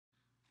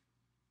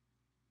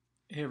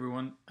Hey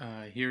everyone,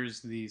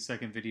 here's the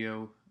second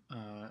video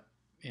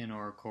in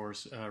our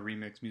course,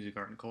 Remix Music,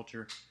 Art, and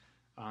Culture.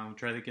 I'll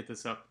try to get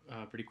this up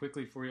pretty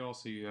quickly for you all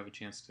so you have a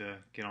chance to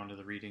get onto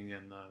the reading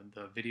and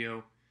the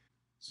video.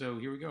 So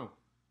here we go.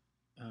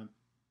 Uh,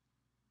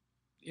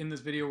 in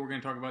this video, we're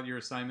going to talk about your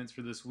assignments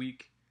for this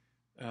week,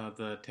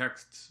 the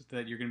texts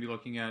that you're going to be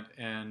looking at,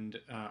 and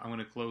I'm going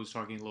to close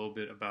talking a little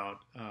bit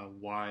about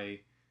why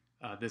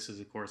this is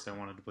a course I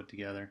wanted to put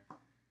together.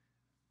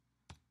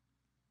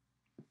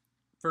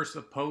 First,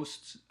 the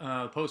post.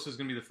 Post is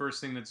going to be the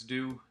first thing that's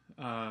due.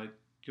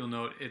 You'll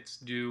note it's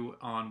due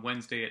on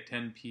Wednesday at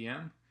 10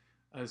 p.m.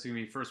 This is going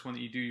to be the first one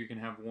that you do. You can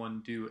have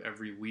one due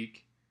every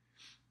week.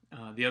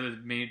 The other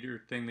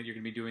major thing that you're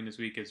going to be doing this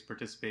week is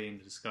participating in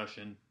the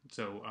discussion.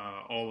 So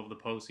all of the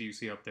posts that you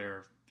see up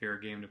there, fair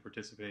game to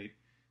participate.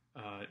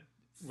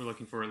 We're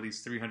looking for at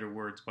least 300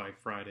 words by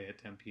Friday at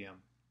 10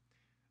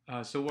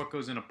 p.m. So what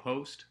goes in a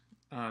post?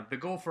 The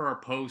goal for our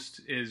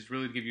post is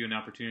really to give you an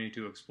opportunity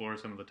to explore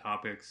some of the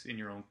topics in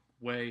your own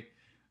way.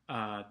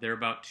 They're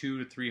about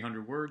 200 to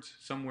 300 words,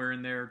 somewhere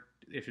in there.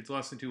 If it's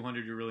less than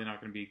 200, you're really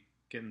not going to be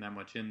getting that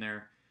much in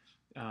there.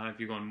 If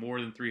you're going more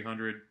than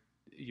 300,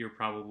 you're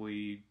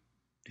probably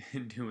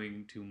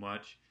doing too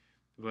much.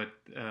 But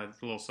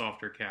it's a little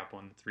softer cap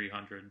on the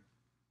 300.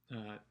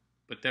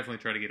 But definitely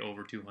try to get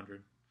over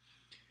 200.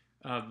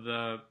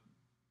 The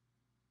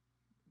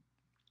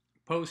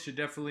posts should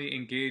definitely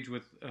engage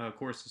with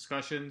course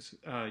discussions.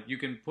 You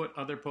can put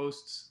other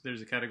posts.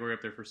 There's a category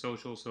up there for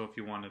social, so if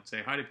you want to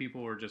say hi to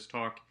people or just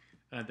talk,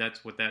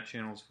 that's what that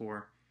channel is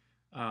for.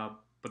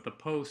 But the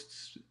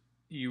posts,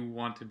 you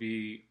want to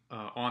be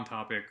on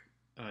topic,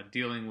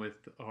 dealing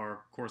with our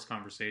course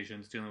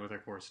conversations, dealing with our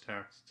course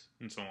texts,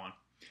 and so on.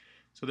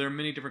 So there are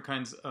many different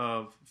kinds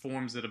of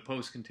forms that a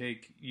post can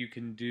take. You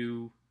can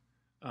do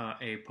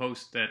a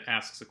post that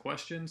asks a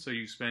question, so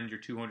you spend your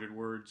 200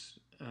 words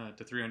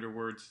to 300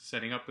 words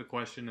setting up the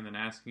question and then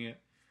asking it.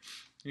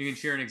 You can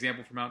share an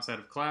example from outside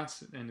of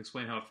class and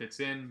explain how it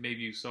fits in.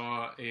 Maybe you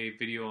saw a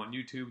video on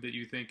YouTube that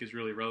you think is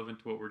really relevant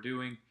to what we're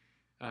doing.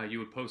 You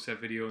would post that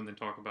video and then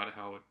talk about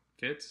how it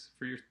fits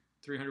for your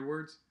 300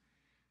 words.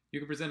 You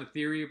could present a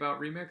theory about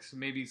Remix.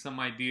 Maybe some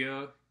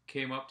idea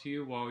came up to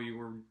you while you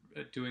were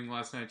doing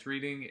last night's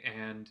reading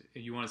and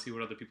you want to see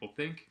what other people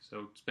think.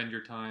 So spend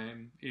your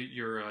time,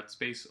 your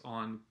space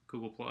on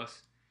Google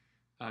Plus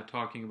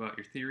talking about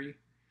your theory.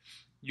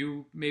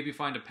 You maybe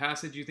find a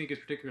passage you think is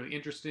particularly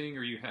interesting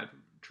or you had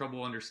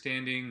trouble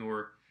understanding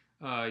or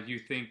you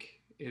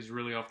think is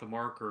really off the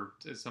mark or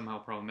is somehow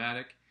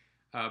problematic.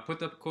 Put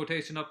the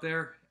quotation up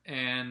there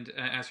and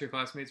ask your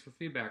classmates for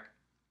feedback.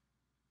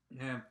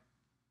 Yeah.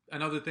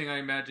 Another thing I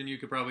imagine you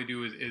could probably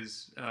do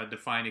is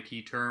define a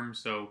key term.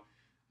 So,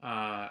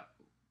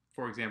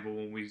 for example,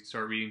 when we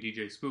start reading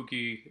DJ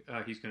Spooky,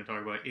 he's going to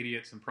talk about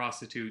idiots and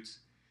prostitutes,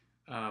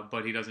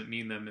 but he doesn't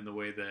mean them in the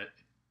way that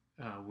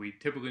we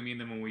typically mean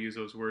them when we use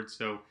those words.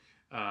 So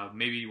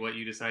maybe what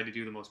you decide to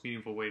do, the most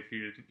meaningful way for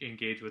you to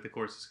engage with the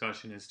course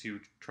discussion is to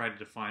try to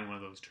define one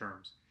of those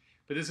terms.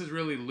 But this is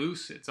really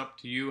loose. It's up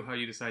to you how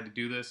you decide to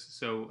do this.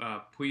 So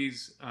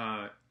please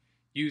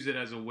use it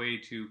as a way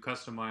to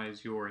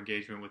customize your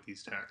engagement with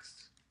these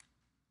texts.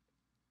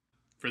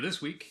 For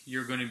this week,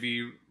 you're going to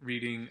be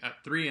reading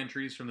 3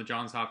 entries from the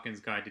Johns Hopkins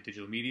Guide to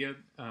Digital Media,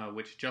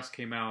 which just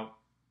came out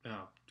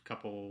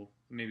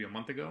maybe a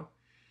month ago.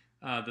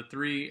 The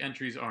 3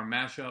 entries are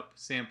mashup,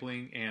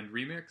 sampling, and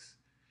remix.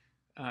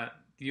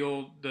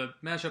 The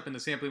mashup and the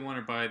sampling one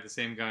are by the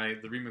same guy.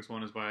 The remix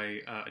one is by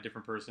a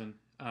different person.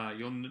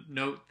 You'll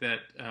note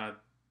that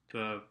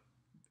the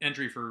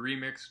entry for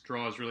remix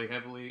draws really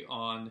heavily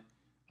on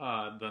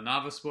the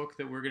novice book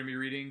that we're going to be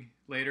reading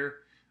later.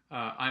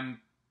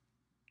 I'm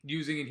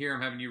using it here.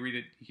 I'm having you read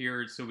it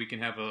here so we can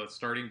have a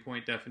starting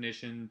point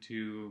definition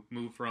to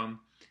move from.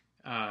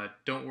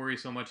 Don't worry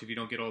so much if you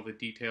don't get all the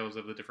details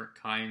of the different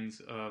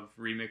kinds of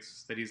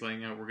remix that he's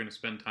laying out. We're going to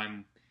spend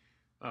time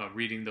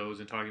reading those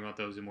and talking about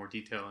those in more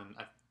detail in,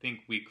 I think,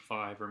 week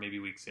 5 or maybe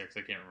week 6.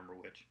 I can't remember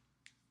which.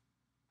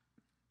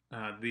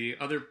 The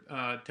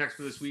other text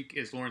for this week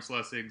is Lawrence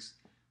Lessig's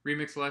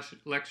remix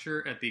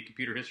lecture at the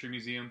Computer History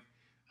Museum.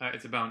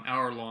 It's about an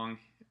hour long,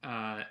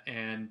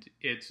 and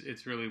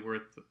it's really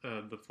worth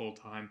the full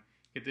time.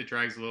 It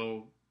drags a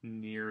little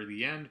near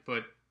the end,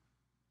 but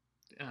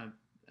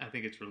I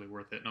think it's really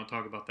worth it, and I'll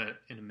talk about that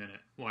in a minute,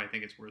 why I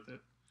think it's worth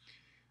it.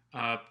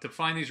 To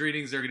find these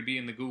readings, they're going to be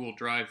in the Google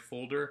Drive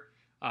folder.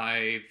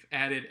 I've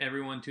added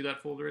everyone to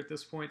that folder at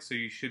this point, so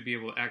you should be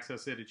able to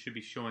access it. It should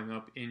be showing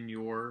up in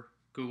your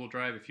Google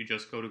Drive. If you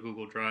just go to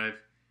Google Drive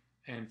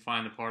and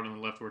find the part on the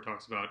left where it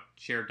talks about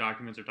shared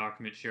documents or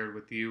documents shared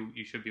with you,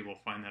 you should be able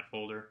to find that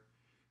folder.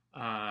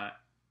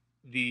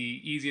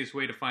 The easiest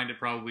way to find it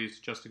probably is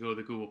just to go to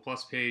the Google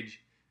Plus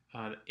page.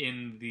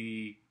 In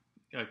the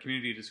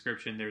community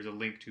description, there's a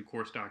link to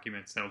course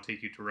documents that'll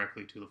take you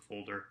directly to the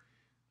folder.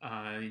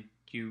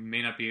 You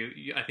may not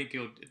be, I think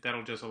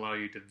that'll just allow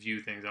you to view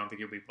things. I don't think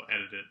you'll be able to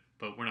edit it,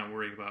 but we're not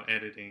worrying about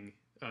editing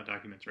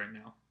documents right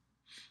now.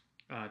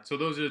 So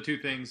those are the 2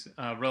 things,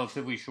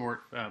 relatively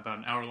short, about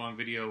an hour-long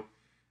video.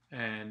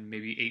 and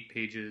maybe 8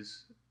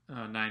 pages,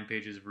 9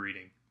 pages of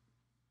reading.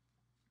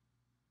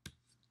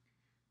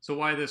 So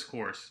why this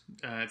course?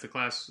 It's a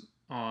class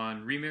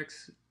on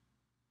remix,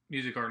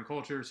 music, art, and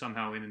culture,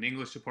 somehow in an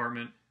English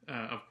department.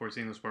 Of course,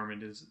 the English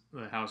department is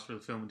the house for the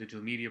Film and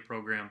Digital Media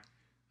program,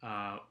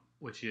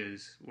 which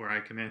is where I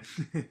come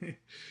in.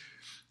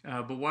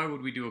 But why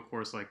would we do a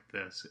course like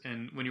this?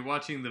 And when you're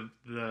watching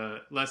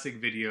the Lessig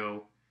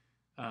video,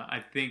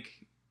 I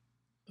think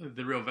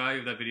the real value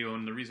of that video,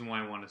 and the reason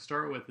why I want to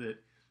start with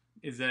it,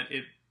 is that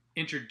it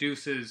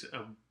introduces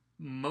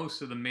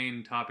most of the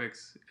main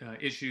topics,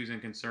 issues,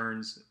 and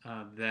concerns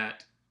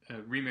that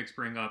remix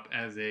bring up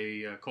as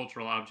a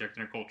cultural object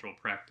and a cultural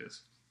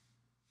practice.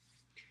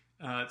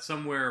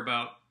 Somewhere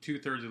about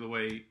 2/3 of the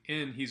way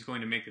in, he's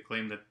going to make the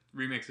claim that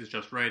remix is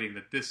just writing,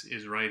 that this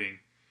is writing.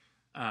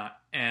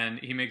 And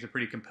he makes a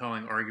pretty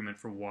compelling argument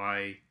for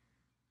why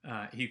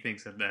he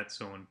thinks that that's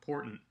so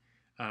important.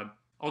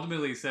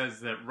 Ultimately, he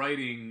says that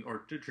writing, or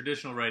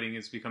traditional writing,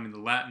 is becoming the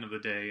Latin of the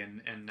day,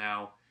 and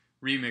now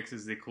remix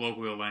is the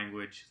colloquial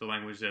language, the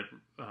language that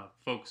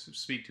folks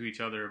speak to each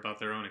other about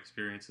their own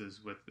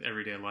experiences with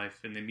everyday life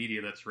and the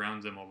media that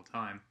surrounds them all the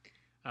time.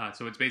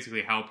 So it's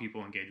basically how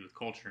people engage with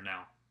culture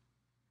now.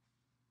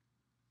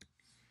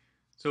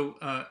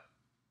 So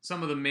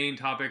some of the main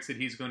topics that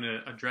he's going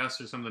to address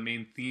are some of the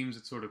main themes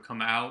that sort of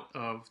come out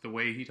of the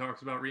way he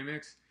talks about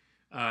remix.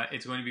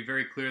 It's going to be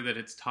very clear that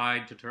it's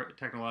tied to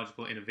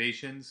technological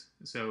innovations.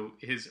 So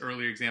his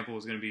earlier example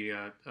was going to be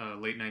a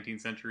late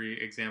 19th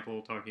century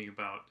example talking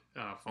about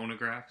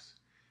phonographs.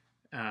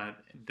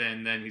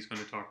 Then he's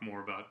going to talk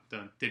more about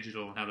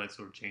digital and how that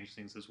sort of changed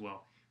things as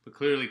well, but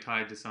clearly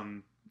tied to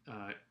some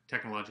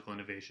technological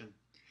innovation.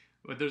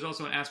 But there's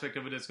also an aspect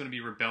of it that's going to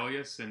be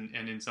rebellious and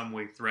in some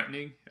way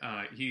threatening.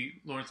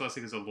 Lawrence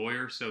Lessig is a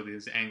lawyer, so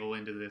his angle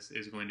into this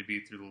is going to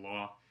be through the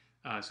law.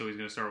 So he's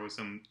going to start with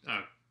some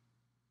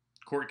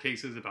court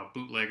cases about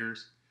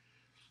bootleggers.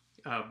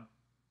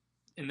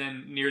 And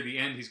then near the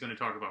end, he's going to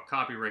talk about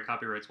copyright.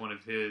 Copyright's one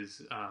of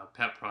his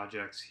pet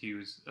projects. He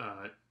was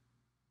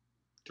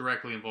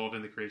directly involved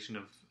in the creation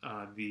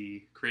of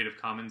the Creative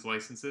Commons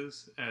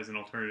licenses as an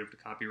alternative to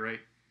copyright.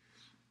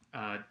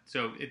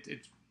 So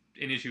it's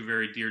an issue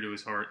very dear to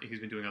his heart. He's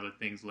been doing other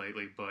things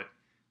lately, but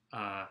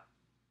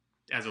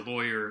as a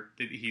lawyer,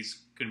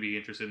 he's going to be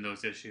interested in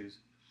those issues.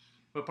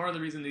 But part of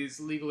the reason these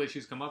legal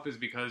issues come up is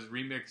because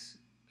remix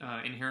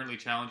inherently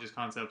challenges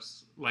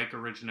concepts like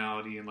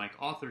originality and like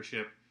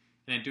authorship,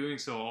 and in doing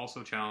so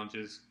also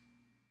challenges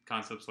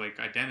concepts like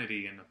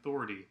identity and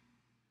authority.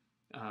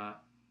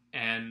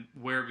 And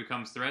where it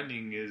becomes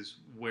threatening is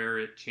where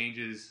it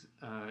changes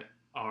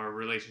our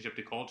relationship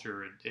to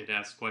culture. It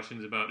asks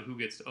questions about who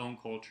gets to own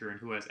culture and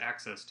who has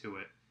access to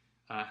it.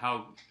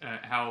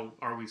 How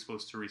are we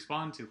supposed to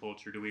respond to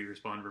culture? Do we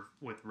respond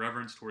with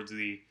reverence towards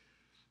the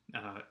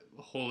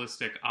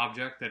holistic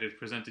object that is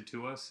presented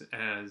to us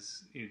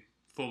as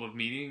full of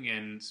meaning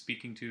and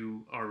speaking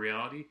to our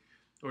reality?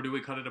 Or do we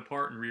cut it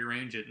apart and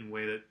rearrange it in a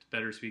way that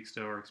better speaks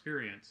to our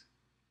experience?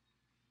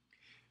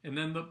 And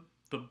then the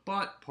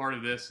but part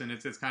of this, and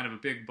it's kind of a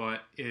big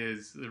but,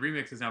 is the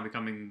remix is now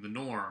becoming the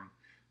norm.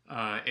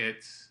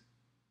 It's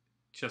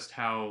just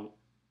how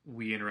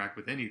we interact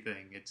with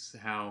anything. It's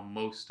how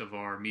most of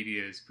our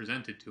media is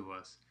presented to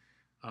us.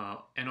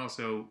 And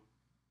also,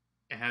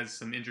 it has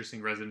some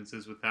interesting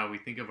resonances with how we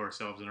think of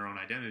ourselves and our own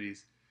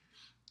identities.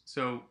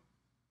 So,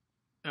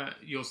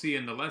 you'll see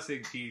in the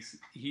Lessig piece,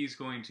 he's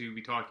going to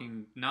be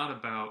talking not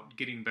about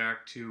getting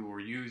back to or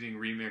using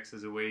remix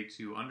as a way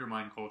to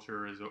undermine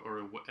culture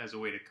or as a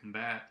way to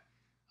combat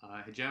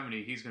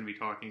hegemony. He's going to be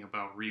talking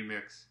about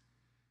remix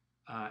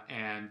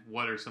and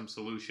what are some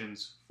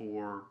solutions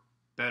for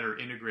better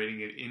integrating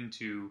it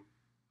into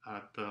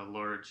the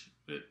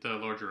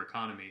larger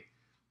economy.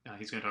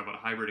 He's going to talk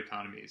about hybrid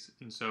economies.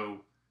 And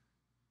so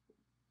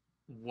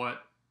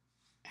what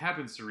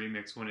happens to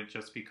remix when it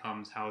just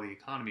becomes how the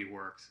economy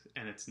works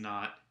and it's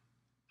not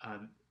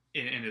and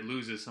it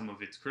loses some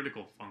of its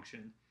critical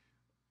function?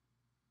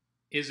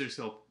 Is there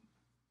still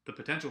the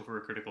potential for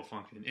a critical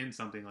function in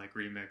something like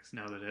remix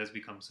now that it has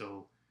become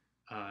so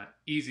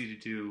easy to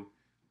do,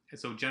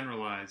 so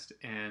generalized,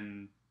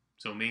 and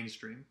so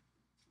mainstream?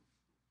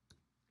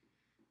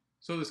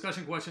 So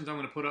discussion questions I'm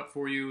going to put up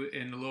for you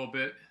in a little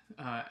bit.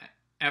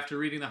 After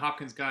reading the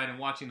Hopkins Guide and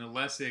watching the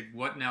Lessig,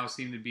 what now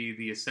seem to be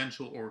the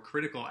essential or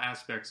critical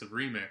aspects of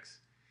remix?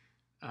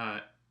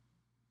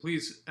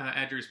 Please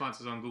add your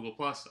responses on Google+.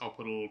 I'll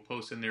put a little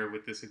post in there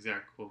with this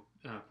exact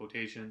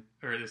quotation,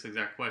 or this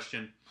exact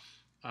question.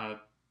 And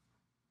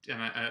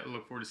I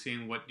look forward to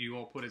seeing what you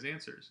all put as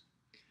answers.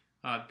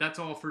 That's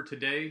all for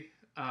today.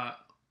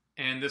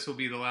 And this will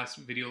be the last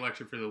video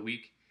lecture for the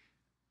week.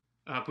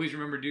 Please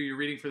remember to do your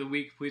reading for the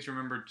week. Please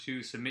remember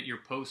to submit your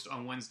post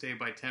on Wednesday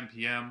by 10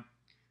 p.m.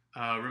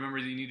 Remember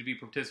that you need to be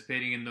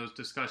participating in those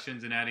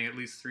discussions and adding at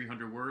least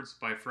 300 words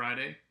by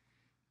Friday.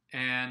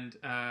 And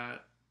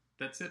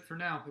that's it for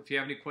now. If you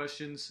have any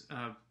questions,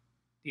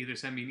 either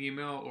send me an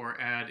email or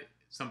add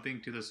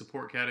something to the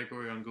support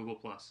category on Google+.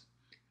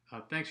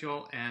 Thanks,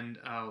 y'all, and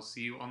I'll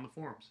see you on the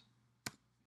forums.